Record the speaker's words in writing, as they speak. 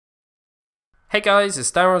Hey guys, it's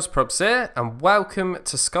DanRobzProbz here, and welcome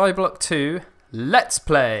to Skyblock 2 Let's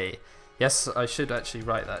Play. Yes, I should actually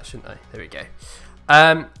write that, shouldn't I? There we go.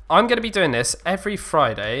 I'm going to be doing this every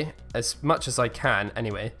Friday, as much as I can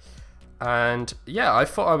anyway. And yeah, I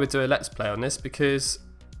thought I would do a Let's Play on this because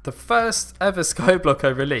the first ever Skyblock I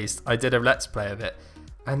released, I did a Let's Play of it.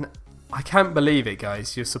 And I can't believe it,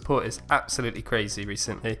 guys. Your support is absolutely crazy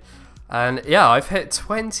recently. And yeah, I've hit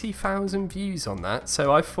 20,000 views on that,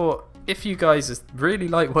 so I thought, if you guys really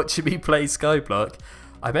like watching me play Skyblock,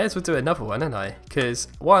 I may as well do another one, ain't I? Because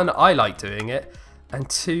one, I like doing it, and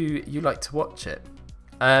two, you like to watch it.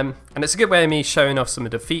 And it's a good way of me showing off some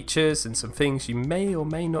of the features and some things you may or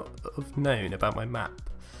may not have known about my map.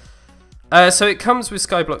 So it comes with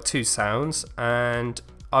Skyblock 2 sounds, and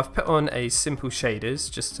I've put on a simple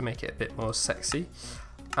shaders just to make it a bit more sexy.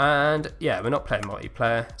 And yeah, we're not playing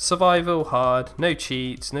multiplayer. Survival, hard, no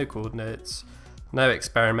cheats, no coordinates. No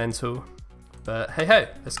experimental, but hey ho,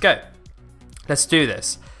 let's go. Let's do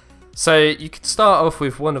this. So you could start off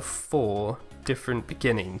with one of 4 different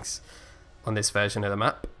beginnings on this version of the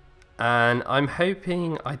map. And I'm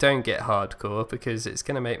hoping I don't get hardcore because it's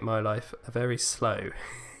going to make my life very slow.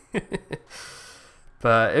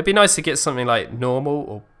 But it'd be nice to get something like normal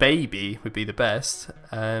or baby would be the best.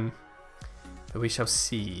 But we shall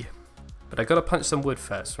see. But I got to punch some wood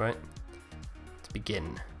first, right? To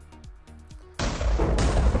begin.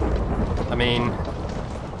 I mean,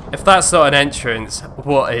 if that's not an entrance,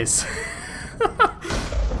 what is?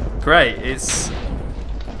 Great, this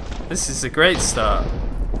is a great start.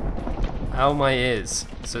 Ow, my ears.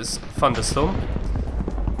 So it's thunderstorm.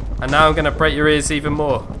 And now I'm going to break your ears even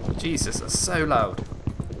more. Jesus, that's so loud.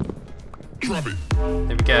 Here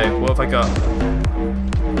we go, what have I got?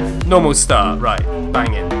 Normal start, right,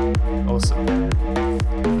 banging. Awesome.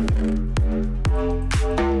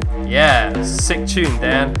 Yeah, sick tune,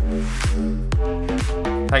 Dan.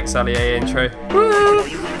 Thanks, Ali A intro. Woo!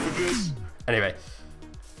 Anyway,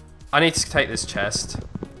 I need to take this chest.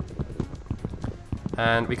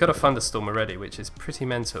 And we got a thunderstorm already, which is pretty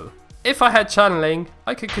mental. If I had channeling,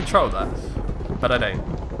 I could control that. But I don't.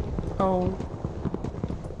 Oh.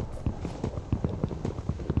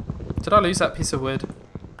 Did I lose that piece of wood?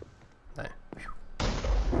 No.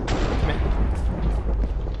 Come here.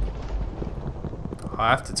 Oh, I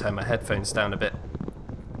have to turn my headphones down a bit.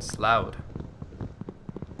 It's loud.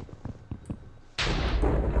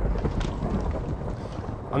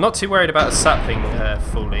 I'm not too worried about a sapling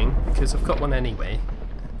falling because I've got one anyway.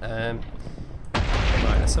 Right,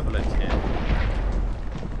 let's have a look here.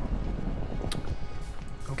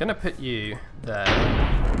 I'm going to put you there.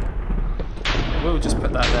 We'll just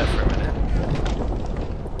put that there for a minute.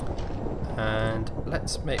 And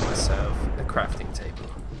let's make myself a crafting table.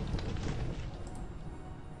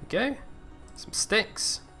 There we go. Some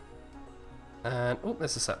sticks. And, oh,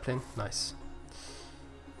 there's a sapling. Nice.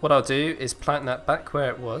 What I'll do is plant that back where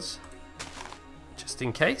it was, just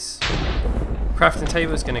in case. Crafting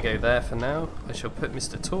table is going to go there for now. I shall put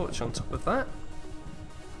Mr. Torch on top of that.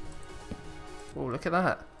 Oh, look at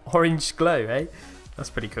that. Orange glow, eh? That's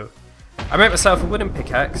pretty cool. I made myself a wooden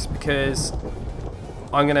pickaxe because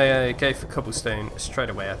I'm going to go for cobblestone straight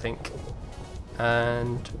away, I think.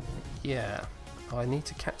 And yeah, oh, I need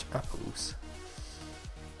to catch apples.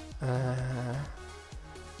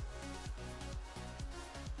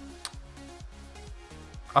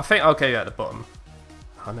 I think I'll go at the bottom.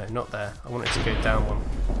 Oh no, not there. I want it to go down one.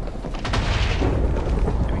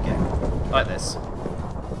 There we go. Like this.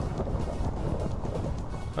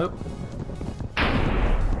 Oh.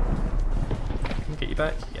 Can we get you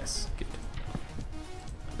back? Yes, good.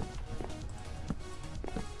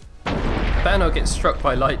 Better not get struck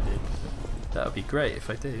by lightning. That would be great if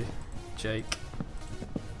I do. Jake.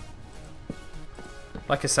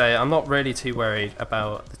 Like I say, I'm not really too worried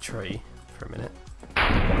about the tree for a minute.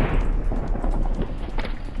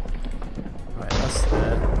 Right, that's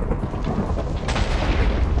there.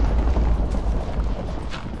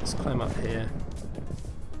 Let's climb up here.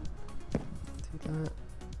 Do that.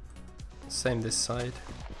 Same this side.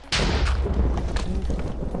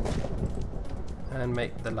 And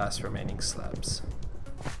make the last remaining slabs.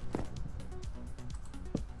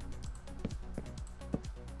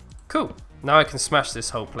 Cool. Now I can smash this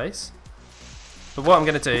whole place. But what I'm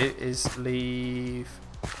going to do is leave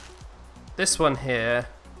this one here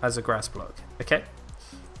as a grass block, okay?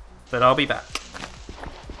 But I'll be back.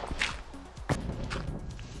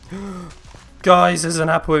 Guys, there's an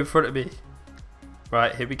apple in front of me.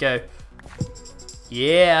 Right, here we go.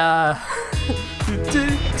 Yeah!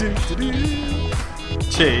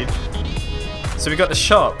 Tune. So we got the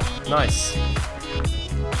shop. Nice.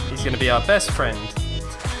 He's going to be our best friend.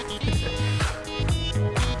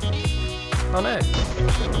 Oh no. I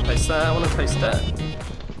want to place that. I want to place that.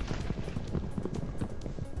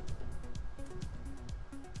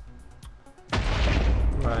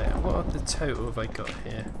 Right, what are the total have I got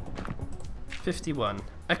here? 51.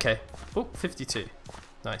 Okay. Oh, 52.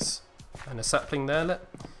 Nice. And a sapling there, look.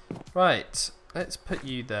 Right, let's put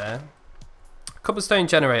you there. Cobblestone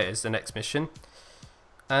generator is the next mission.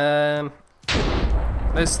 Let's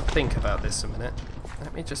think about this a minute.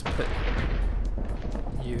 Let me just put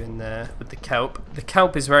you in there with the kelp. The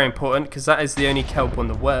kelp is very important because that is the only kelp on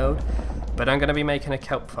the world. But I'm going to be making a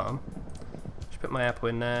kelp farm. Just put my apple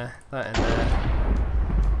in there, that in there.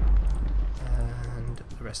 And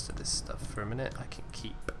the rest of this stuff for a minute I can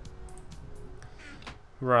keep.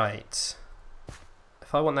 Right.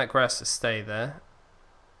 If I want that grass to stay there,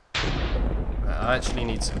 I actually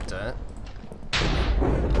need some dirt.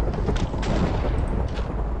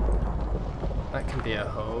 That can be a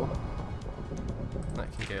hole.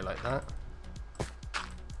 That can go like that.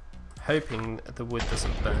 Hoping the wood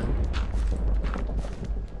doesn't burn.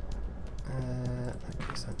 That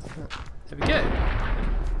goes like that. There we go.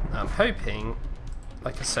 I'm hoping,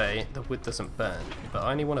 like I say, the wood doesn't burn, but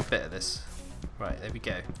I only want a bit of this. Right, there we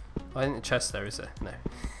go. I think the chest there, is there? No.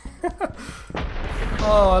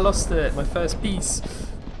 Oh, I lost it. My first piece.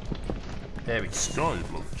 There we go.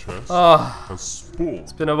 Skyblock chest has spawned.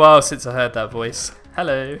 It's been a while since I heard that voice.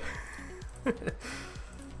 Hello.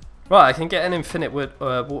 Right, I can get an infinite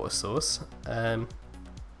water source,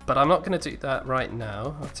 but I'm not going to do that right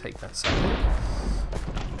now. I'll take that second.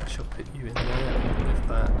 I shall put you in there with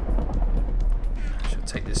that. I shall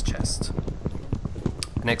take this chest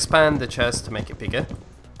and expand the chest to make it bigger.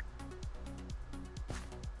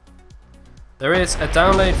 There is a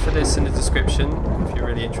download for this in the description if you're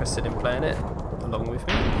really interested in playing it along with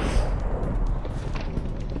me.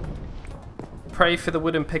 Pray for the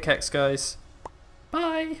wooden pickaxe, guys.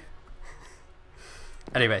 Bye!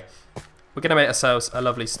 Anyway, we're going to make ourselves a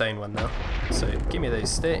lovely stone one now. So give me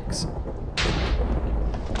those sticks.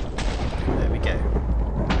 There we go.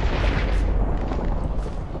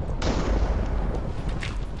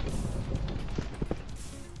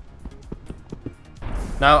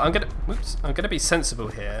 Now I'm gonna be sensible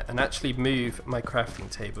here and actually move my crafting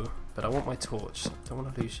table, but I want my torch. Don't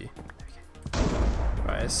want to lose you. There we go.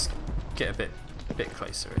 Right, let's get a bit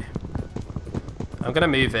closer here. I'm gonna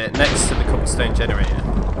move it next to the cobblestone generator.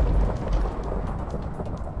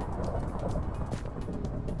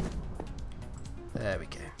 There we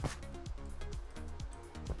go.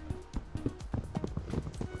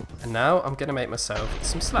 And now I'm gonna make myself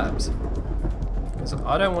some slabs because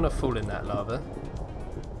I don't want to fall in that lava.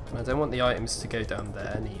 I don't want the items to go down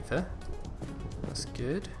there neither. That's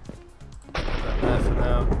good. Put that there for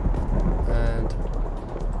now. And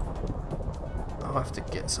I'll have to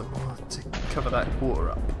get some more to cover that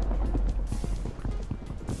water up.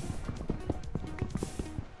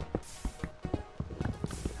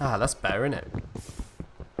 Ah, that's better, isn't it?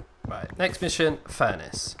 Right, next mission,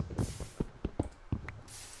 furnace.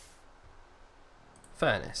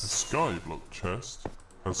 Furnace. The Skyblock chest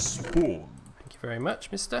has spawned. Thank you very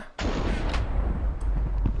much, mister.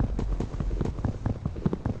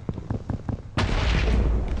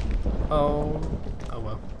 Oh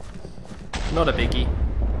well. Not a biggie.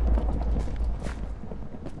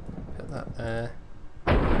 Put that there.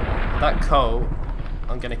 That coal,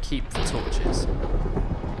 I'm going to keep for torches.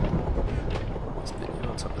 Let's put you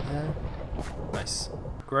on top of there. Nice.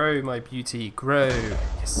 Grow, my beauty, grow.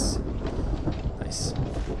 Yes. Nice.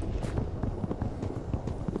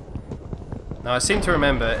 Now I seem to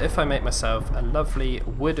remember if I make myself a lovely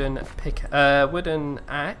wooden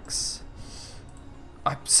axe.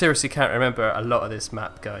 I seriously can't remember a lot of this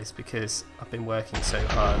map, guys, because I've been working so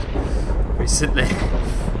hard recently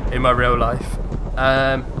in my real life.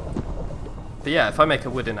 But yeah, if I make a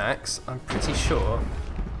wooden axe, I'm pretty sure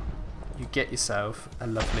you get yourself a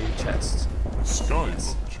lovely chest. The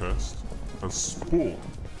Skyblock chest has spawned.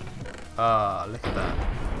 Ah, look at that.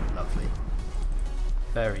 Lovely.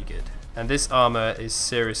 Very good. And this armor is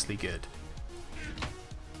seriously good.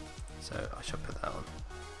 So I shall put that on.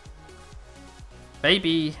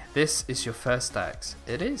 Baby, this is your first axe.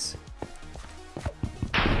 It is.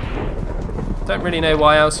 Don't really know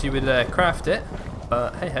why else you would craft it,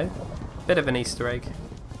 but hey ho. Bit of an Easter egg.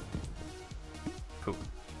 Cool. So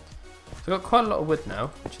I've got quite a lot of wood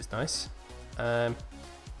now, which is nice. I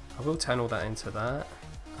will turn all that into that.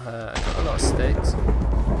 I've got a lot of sticks.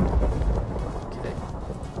 Okay.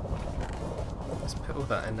 Let's put all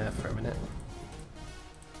that in there for a minute.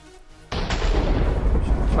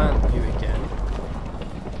 Should plant you again.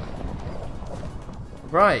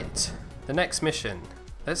 Right, the next mission.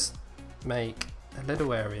 Let's make a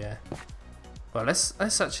little area Well, let's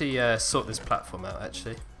actually sort this platform out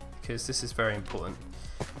actually, because this is very important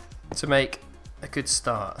to make a good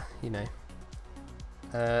start. You know.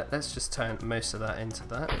 Let's just turn most of that into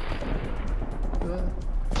that.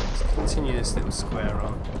 Let's continue this little square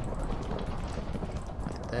on.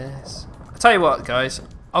 Like this. I'll tell you what, guys.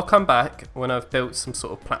 I'll come back when I've built some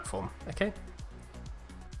sort of platform. Okay.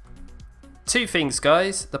 Two things,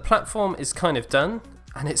 guys. The platform is kind of done,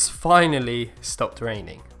 and it's finally stopped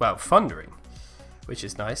raining. Well, thundering, which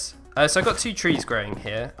is nice. So I've got 2 trees growing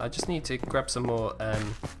here. I just need to grab some more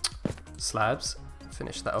slabs.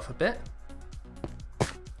 Finish that off a bit.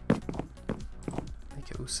 Make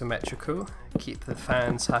it all symmetrical. Keep the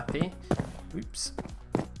fans happy. Oops.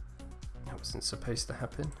 That wasn't supposed to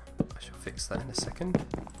happen. I shall fix that in a second.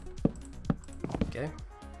 There we go.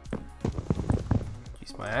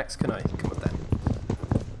 Use my axe, can I? Come on then.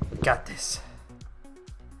 Got this.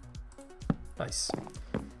 Nice.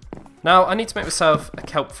 Now I need to make myself a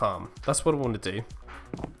kelp farm. That's what I want to do.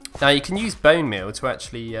 Now you can use bone meal to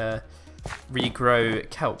actually regrow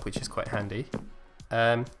kelp, which is quite handy.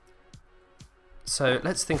 So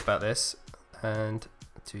let's think about this and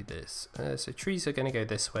do this. So trees are going to go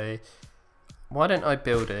this way. Why don't I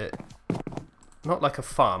build it, not like a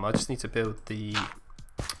farm, I just need to build a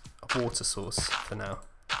water source for now.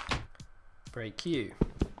 Break you.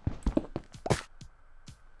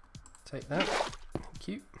 Take that. Thank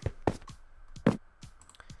you.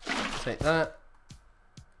 Take that.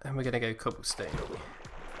 And we're going to go cobblestone.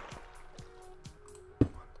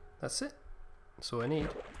 That's it. That's all I need.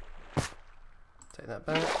 Take that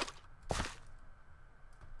back.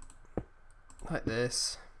 Like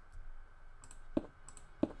this.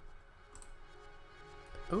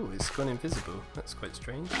 Oh, it's gone invisible. That's quite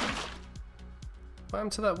strange. What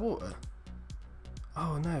happened to that water?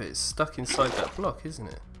 Oh no, it's stuck inside that block, isn't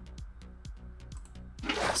it?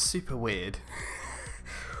 That's super weird.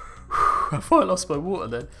 I thought I lost my water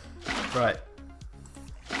then. Right.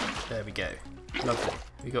 There we go. Lovely.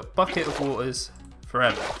 We got bucket of waters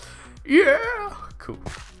forever. Yeah! Cool.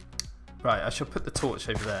 Right, I shall put the torch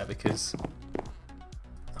over there because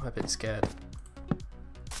I'm a bit scared.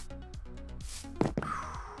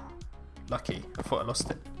 Lucky. I thought I lost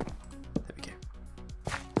it. There we go.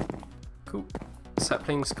 Cool.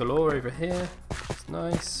 Saplings galore over here. That's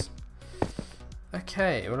nice.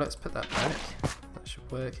 Okay, well let's put that back. That should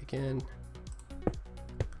work again.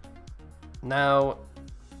 Now,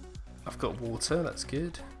 I've got water, that's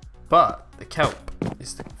good. But the kelp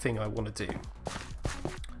is the thing I want to do.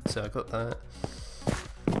 So I got that.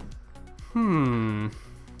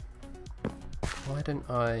 Why don't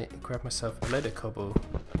I grab myself a load of cobble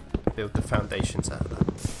and build the foundations out of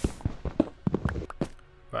that?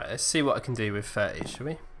 Right, let's see what I can do with 30, shall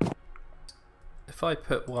we? If I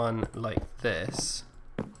put one like this,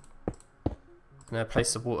 and I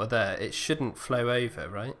place the water there, it shouldn't flow over,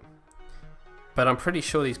 right? But I'm pretty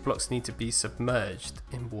sure these blocks need to be submerged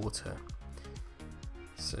in water.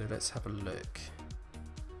 So let's have a look.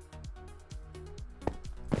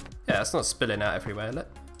 Yeah, it's not spilling out everywhere.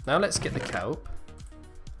 Now let's get the kelp.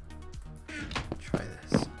 Try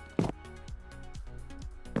this.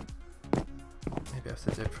 Maybe I have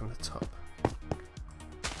to do it from the top.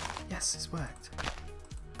 Yes, it's worked.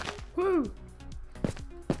 Woo!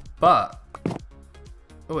 But,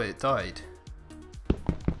 oh, it died.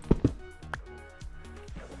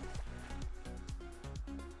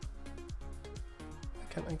 Why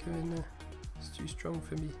can't I go in there? It's too strong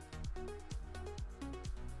for me.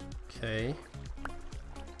 Okay.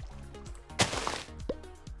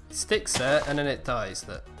 It sticks there and then it dies.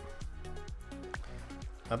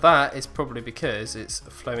 Now that is probably because it's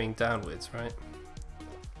flowing downwards, right?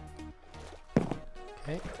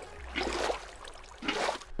 Okay.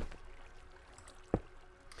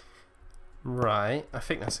 Right, I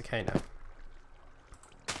think that's okay now.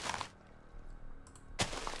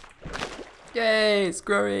 Yay, it's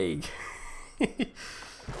growing!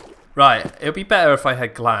 Right, it would be better if I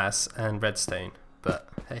had glass and redstone, but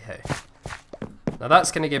hey hey. Now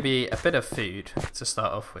that's going to give me a bit of food to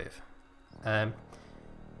start off with.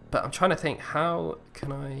 But I'm trying to think, how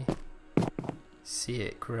can I see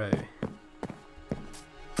it grow?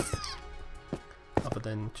 Other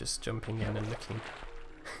than just jumping in and looking.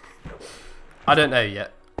 I don't know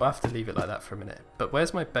yet. We'll have to leave it like that for a minute. But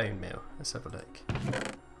where's my bone meal? Let's have a look.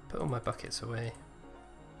 Put all my buckets away.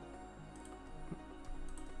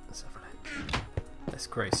 Let's have a look. Let's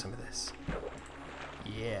grow some of this.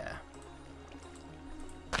 Yeah.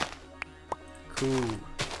 Cool.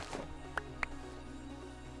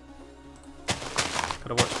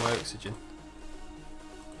 Gotta watch my oxygen.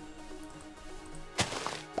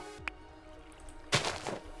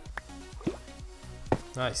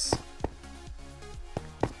 Nice.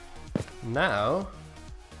 Now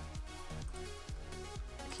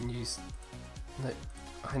I can use. No,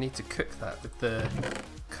 I need to cook that with the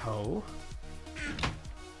coal.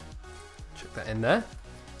 Chuck that in there.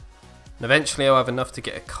 And eventually I'll have enough to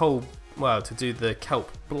get a coal, well, to do the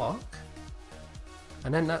kelp block.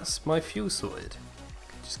 And then that's my fuel sorted.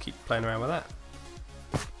 Just keep playing around with that.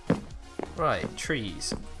 Right,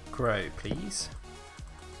 trees, grow please.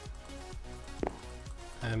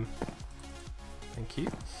 Thank you.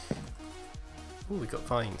 Oh, we got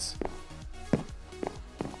vines.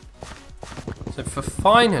 So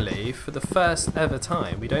finally, for the first ever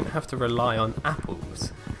time, we don't have to rely on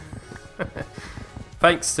apples.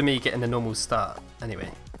 Thanks to me getting a normal start.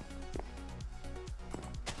 Anyway.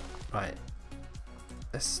 Right.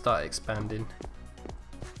 Let's start expanding.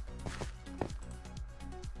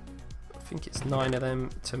 I think it's 9 of them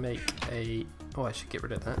to make a... Oh, I should get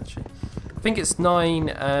rid of that actually. I think it's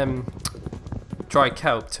 9 dry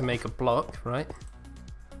kelp to make a block, right?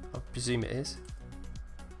 I presume it is.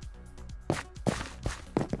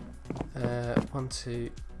 1, 2...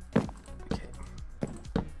 Okay.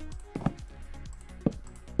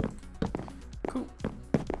 Cool.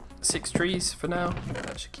 6 trees for now.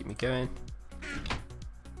 That should keep me going.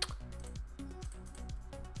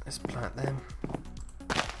 Let's plant them.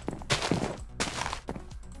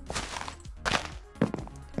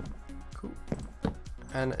 Cool.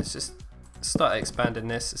 And let's just start expanding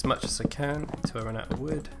this as much as I can until I run out of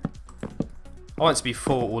wood. I want it to be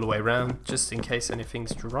full all the way around, just in case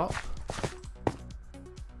anything's drop.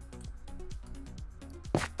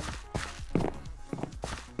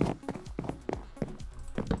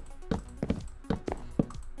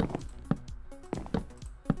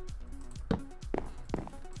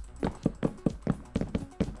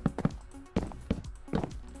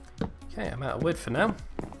 Okay, I'm out of wood for now.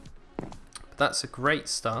 But that's a great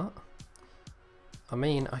start. I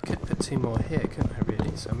mean, I could put 2 more here, couldn't I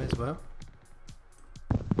really? So I may as well.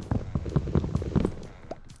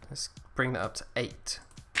 Let's bring that up to 8.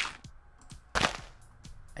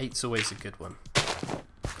 8's always a good one.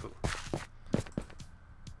 Cool.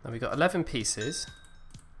 Now we've got 11 pieces.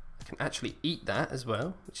 I can actually eat that as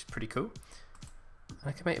well, which is pretty cool. And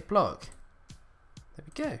I can make a block. There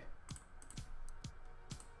we go.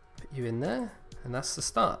 Put you in there, and that's the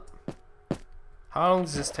start. How long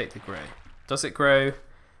does this take to grow? Does it grow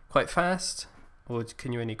quite fast, or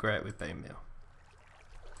can you only grow it with bone meal?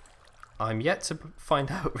 I'm yet to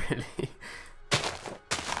find out, really.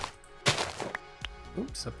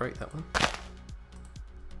 Oops, I broke that one.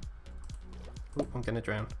 Oh, I'm gonna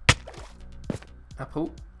drown.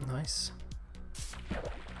 Apple, nice.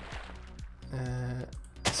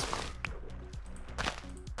 This one.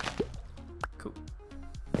 Cool.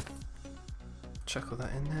 Chuck all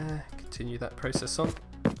that in there. Continue that process on.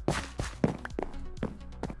 I'm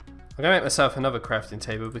gonna make myself another crafting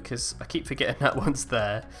table because I keep forgetting that one's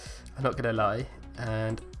there. I'm not gonna lie.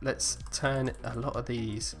 And let's turn a lot of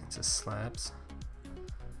these into slabs.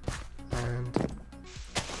 And get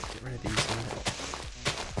rid of these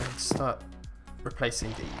and start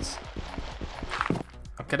replacing these.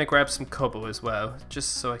 I'm gonna grab some cobble as well,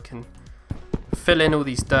 just so I can fill in all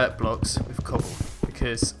these dirt blocks with cobble,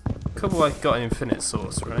 because cobble I've got an infinite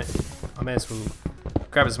source, right? I may as well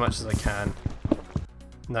grab as much as I can.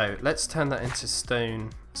 No, let's turn that into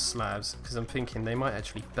stone slabs, because I'm thinking they might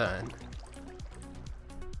actually burn.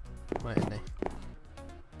 Mightn't they?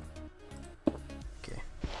 Okay.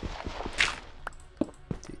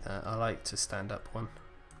 Do that. I like to stand up one.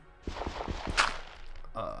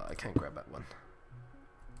 I can't grab that one.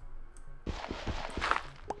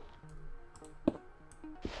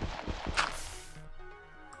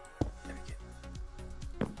 There we go.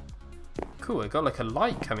 Cool, I got like a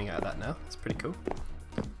light coming out of that now. That's pretty cool.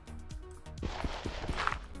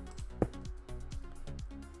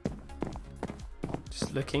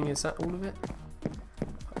 Just looking, is that all of it?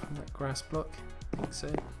 Apart from that grass block? I think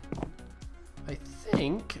so. I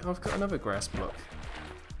think I've got another grass block.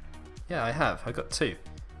 Yeah, I have. I got 2.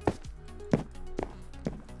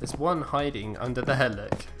 There's one hiding under there,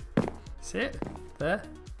 look. See it? There?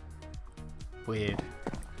 Weird.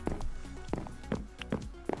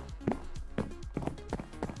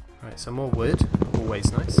 Right, some more wood.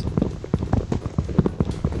 Always nice.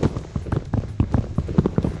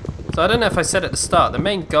 So I don't know if I said at the start, the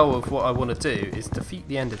main goal of what I want to do is defeat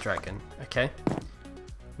the Ender Dragon, okay?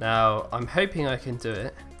 Now, I'm hoping I can do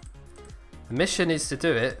it. The mission is to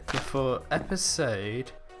do it before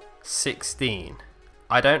episode 16.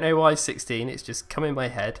 I don't know why 16, it's just come in my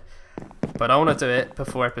head. But I want to do it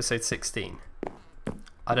before episode 16.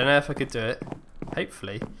 I don't know if I could do it.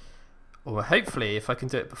 Hopefully. Or hopefully, if I can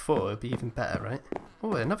do it before, it'll be even better, right?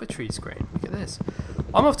 Oh, another tree's grown. Look at this.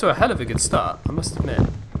 I'm off to a hell of a good start, I must admit.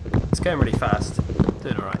 It's going really fast.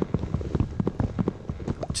 Doing alright.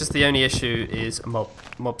 Just the only issue is a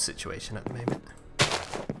mob situation at the moment.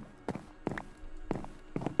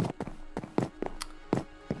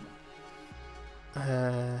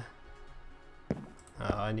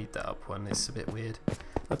 Oh, I need that up one. It's a bit weird.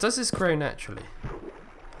 Now, does this grow naturally?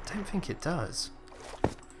 I don't think it does.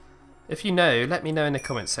 If you know, let me know in the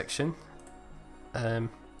comments section. Can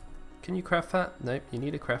you craft that? Nope, you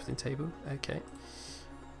need a crafting table. Okay,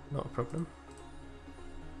 not a problem.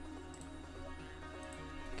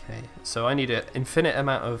 Okay, so I need an infinite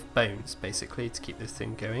amount of bones, basically, to keep this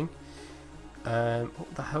thing going.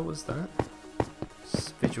 What the hell was that?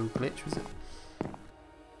 Visual glitch, was it?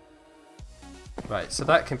 Right, so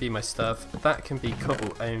that can be my stuff. That can be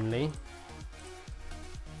cobble only.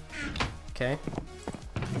 Okay.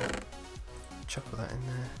 Chuck all that in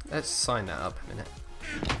there. Let's sign that up a minute.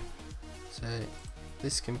 So,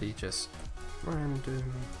 this can be just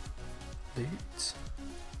random loot.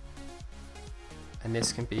 And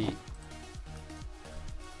this can be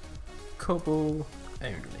cobble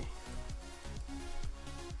only.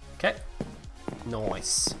 Okay.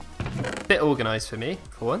 Nice. Bit organised for me,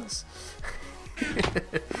 for once.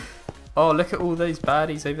 Oh, look at all those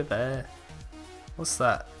baddies over there. What's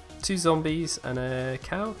that? 2 zombies and a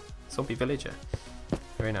cow? Zombie villager.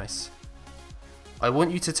 Very nice. I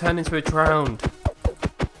want you to turn into a drowned.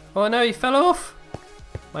 Oh no, he fell off!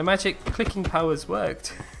 My magic clicking powers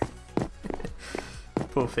worked.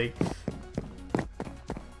 Poor thing.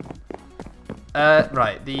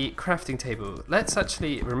 Right, the crafting table. Let's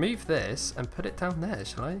actually remove this and put it down there,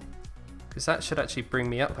 shall I? Because that should actually bring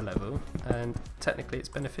me up a level, and technically it's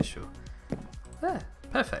beneficial. There,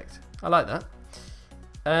 perfect. I like that.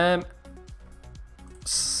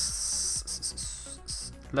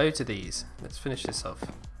 Loads of these. Let's finish this off.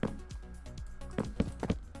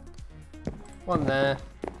 One there.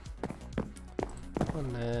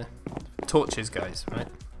 One there. Torches, guys, right?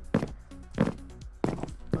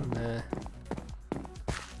 One there.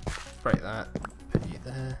 Break that. Put you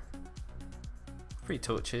there. 3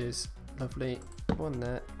 torches. Lovely. One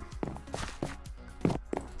there.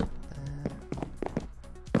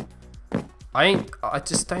 I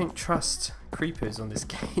just don't trust creepers on this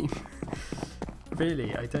game.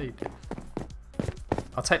 Really, I don't.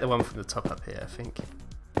 I'll take the one from the top up here, I think.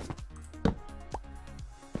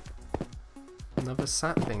 Another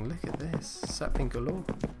sapling, look at this. Sapling galore.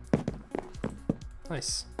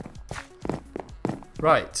 Nice.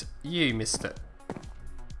 Right, you, mister.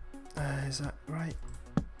 Is that right?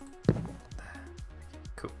 There.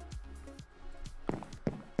 Cool.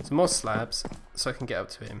 Some more slabs so I can get up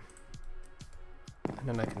to him. And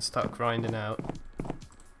then I can start grinding out.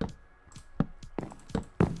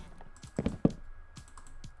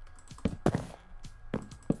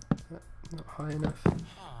 Not high enough.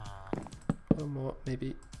 One more,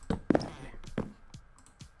 maybe.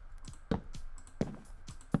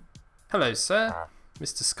 Hello, sir.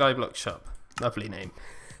 Mr. Skyblock shop. Lovely name.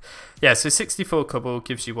 Yeah, so 64 cobble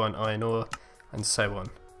gives you 1 iron ore, and so on.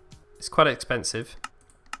 It's quite expensive,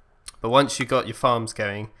 but once you got your farms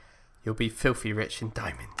going, you'll be filthy rich in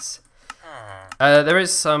diamonds. There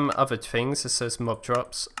is some other things. This says mob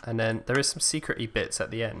drops, and then there is some secret-y bits at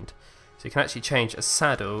the end. So you can actually change a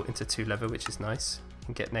saddle into 2 leather, which is nice. You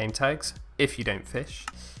can get name tags if you don't fish.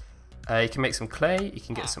 You can make some clay, you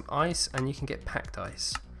can get some ice, and you can get packed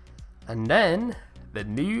ice. And then the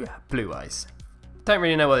new blue ice. Don't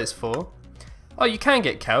really know what it's for. Oh, you can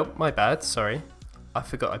get kelp. My bad, sorry. I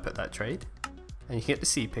forgot I put that trade. And you can get the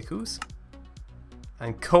sea pickles.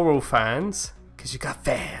 And coral fans, because you got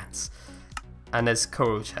fans. And there's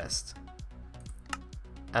coral chest.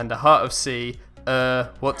 And the heart of sea.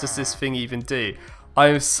 What does this thing even do? I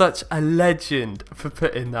am such a legend for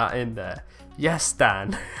putting that in there. Yes,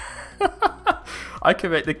 Dan. I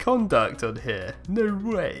can make the conduct on here. No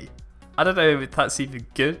way. I don't know if that's even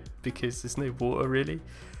good because there's no water really.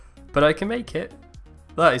 But I can make it.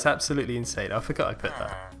 That is absolutely insane. I forgot I put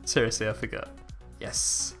that. Seriously, I forgot.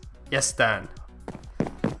 Yes. Yes, Dan.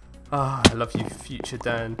 Ah, I love you, future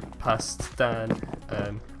Dan, past Dan.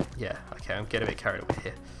 Yeah, okay, I'm getting a bit carried away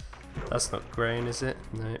here. That's not grown, is it?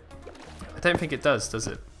 No. I don't think it does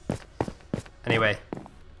it? Anyway,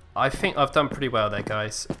 I think I've done pretty well there,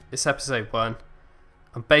 guys. It's episode 1.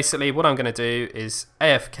 And basically what I'm going to do is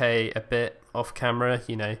AFK a bit off camera,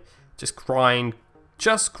 you know, just grind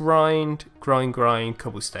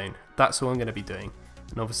cobblestone. That's all I'm going to be doing.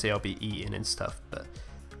 And obviously I'll be eating and stuff, but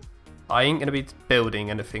I ain't going to be building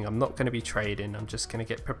anything. I'm not going to be trading. I'm just going to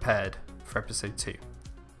get prepared for episode 2.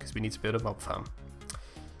 because we need to build a mob farm.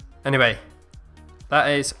 Anyway, that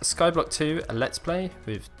is Skyblock 2, a Let's Play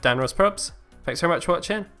with DanRobzProbz. Thanks very much for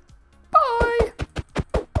watching.